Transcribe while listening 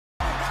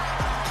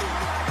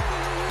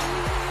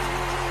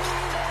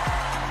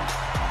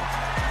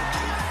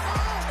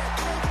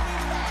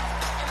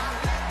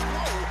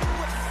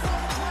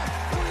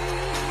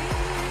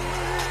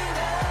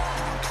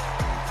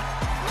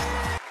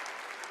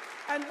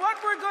what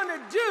we're going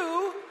to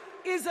do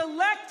is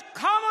elect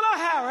Kamala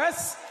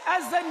Harris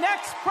as the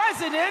next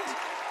president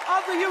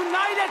of the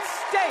United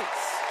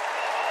States.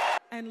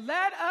 And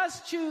let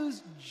us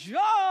choose joy.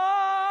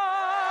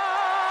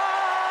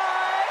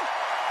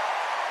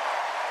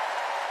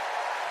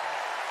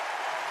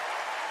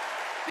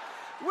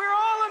 We're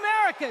all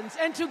Americans,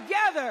 and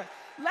together,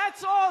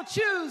 let's all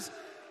choose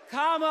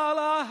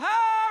Kamala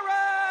Harris.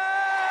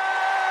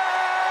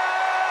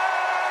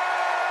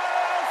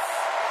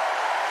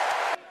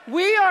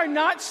 We are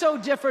not so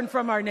different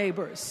from our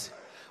neighbors.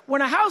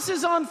 When a house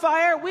is on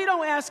fire, we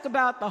don't ask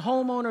about the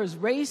homeowner's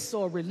race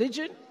or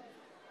religion.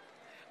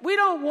 We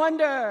don't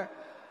wonder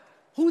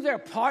who their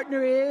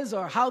partner is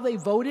or how they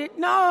voted.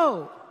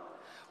 No.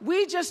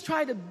 We just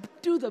try to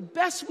do the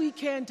best we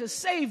can to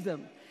save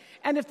them.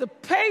 And if the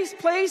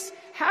place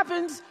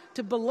happens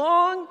to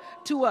belong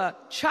to a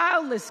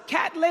childless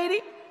cat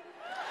lady,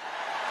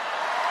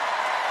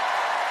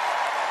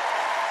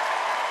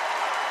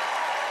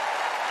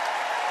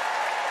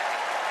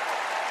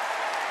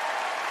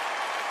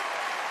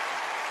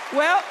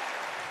 well,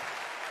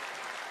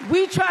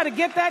 we try to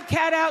get that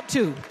cat out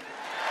too.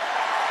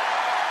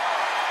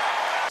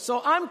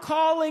 So I'm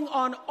calling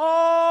on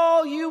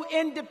all you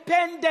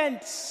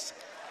independents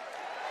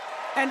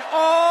and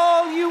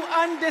all you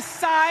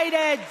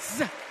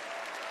undecideds.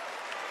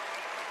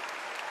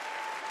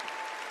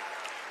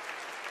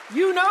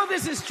 You know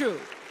this is true.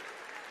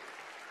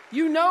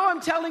 You know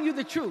I'm telling you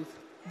the truth,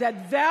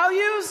 that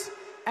values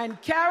and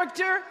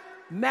character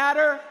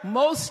matter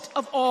most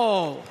of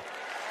all.